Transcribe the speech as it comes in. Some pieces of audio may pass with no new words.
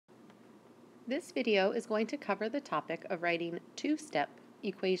This video is going to cover the topic of writing two-step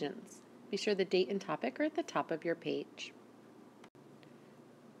equations. Be sure the date and topic are at the top of your page.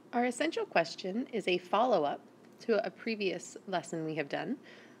 Our essential question is a follow-up to a previous lesson we have done,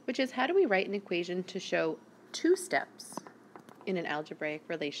 which is how do we write an equation to show two steps in an algebraic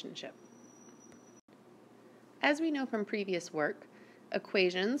relationship? As we know from previous work,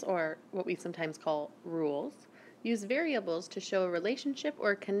 equations, or what we sometimes call rules, use variables to show a relationship or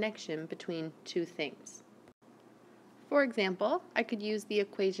a connection between two things. For example, I could use the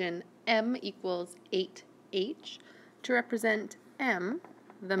equation m equals 8h to represent m,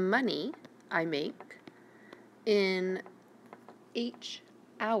 the money I make, in h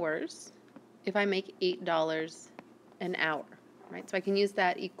hours if I make $8 an hour, right? So I can use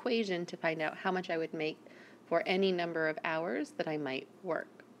that equation to find out how much I would make for any number of hours that I might work.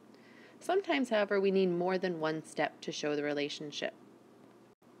 Sometimes, however, we need more than one step to show the relationship.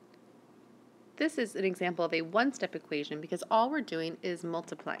 This is an example of a one-step equation because all we're doing is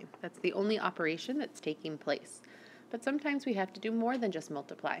multiplying. That's the only operation that's taking place. But sometimes we have to do more than just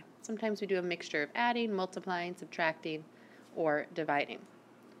multiply. Sometimes we do a mixture of adding, multiplying, subtracting, or dividing.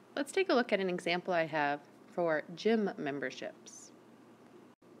 Let's take a look at an example I have for gym memberships.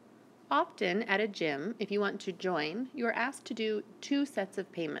 Often at a gym, if you want to join, you are asked to do two sets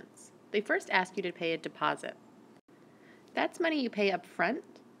of payments. They first ask you to pay a deposit. That's money you pay up front,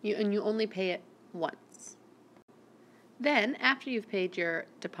 and you only pay it once. Then, after you've paid your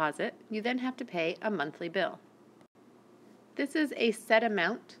deposit, you then have to pay a monthly bill. This is a set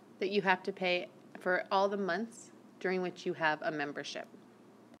amount that you have to pay for all the months during which you have a membership.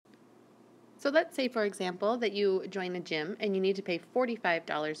 So let's say, for example, that you join a gym and you need to pay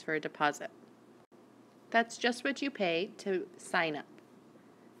 $45 for a deposit. That's just what you pay to sign up.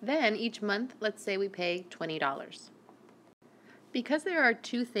 Then each month, let's say we pay $20. Because there are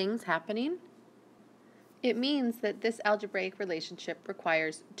two things happening, it means that this algebraic relationship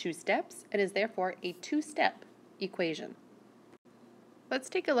requires two steps and is therefore a two-step equation. Let's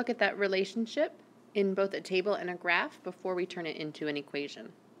take a look at that relationship in both a table and a graph before we turn it into an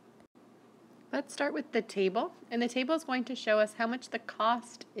equation. Let's start with the table, and the table is going to show us how much the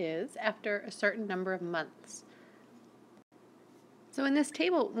cost is after a certain number of months. So in this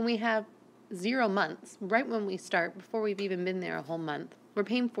table, when we have 0 months, right when we start, before we've even been there a whole month, we're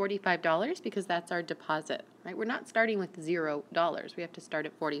paying $45 because that's our deposit, right? We're not starting with $0. We have to start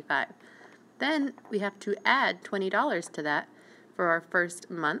at $45. Then we have to add $20 to that for our first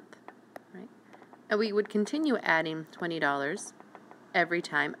month, right? And we would continue adding $20 every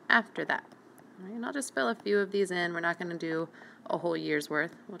time after that. Right? And I'll just fill a few of these in. We're not going to do a whole year's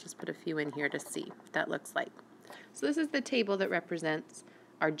worth. We'll just put a few in here to see what that looks like. So this is the table that represents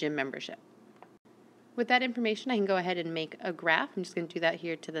our gym membership. With that information, I can go ahead and make a graph. I'm just going to do that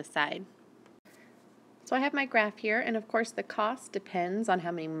here to the side. So I have my graph here, and of course the cost depends on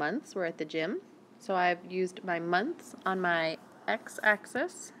how many months we're at the gym. So I've used my months on my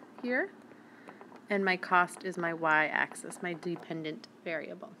x-axis here, and my cost is my y-axis, my dependent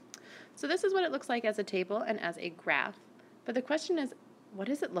variable. So this is what it looks like as a table and as a graph. But the question is, what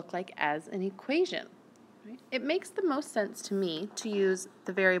does it look like as an equation? Right? It makes the most sense to me to use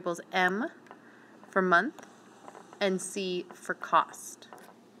the variables m for month and c for cost.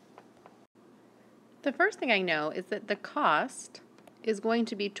 The first thing I know is that the cost is going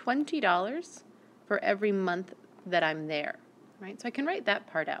to be $20 for every month that I'm there, right? So I can write that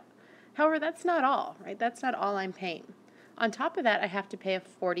part out. However, that's not all, right? That's not all I'm paying. On top of that, I have to pay a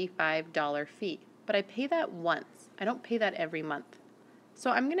 $45 fee, but I pay that once. I don't pay that every month. So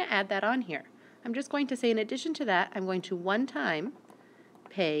I'm going to add that on here. I'm just going to say in addition to that, I'm going to one time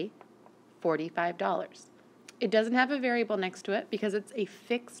pay $45. It doesn't have a variable next to it because it's a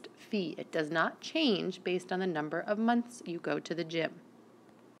fixed fee. It does not change based on the number of months you go to the gym.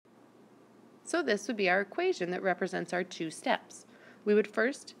 So this would be our equation that represents our two steps. We would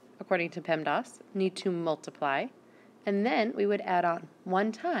first, according to PEMDAS, need to multiply, and then we would add on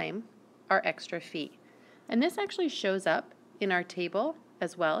one time our extra fee. And this actually shows up in our table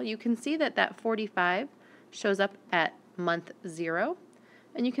as well. You can see that that 45 shows up at month 0,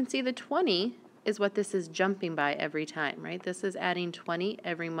 and you can see the 20 is what this is jumping by every time, right? This is adding 20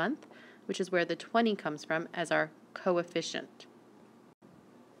 every month, which is where the 20 comes from as our coefficient.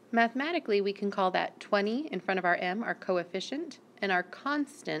 Mathematically, we can call that 20 in front of our m our coefficient, and our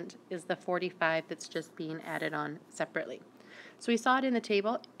constant is the 45 that's just being added on separately. So we saw it in the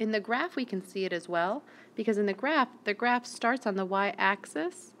table. In the graph, we can see it as well, because in the graph starts on the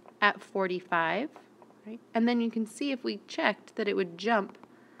y-axis at 45, right? And then you can see if we checked that it would jump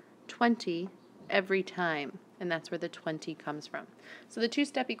 20 every time and that's where the 20 comes from. So the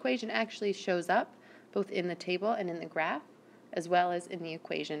two-step equation actually shows up both in the table and in the graph, as well as in the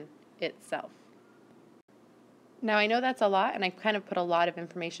equation itself. Now I know that's a lot, and I've kind of put a lot of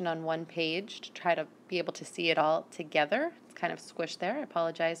information on one page to try to be able to see it all together. It's kind of squished there. I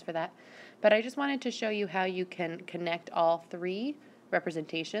apologize for that. But I just wanted to show you how you can connect all three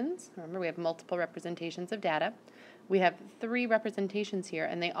representations. Remember, we have multiple representations of data. We have three representations here,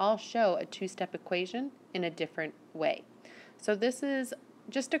 and they all show a two-step equation in a different way. So this is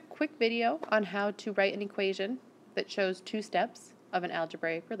just a quick video on how to write an equation that shows two steps of an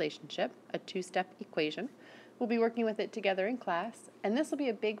algebraic relationship, a two-step equation. We'll be working with it together in class, and this will be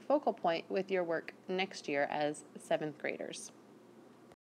a big focal point with your work next year as 7th graders.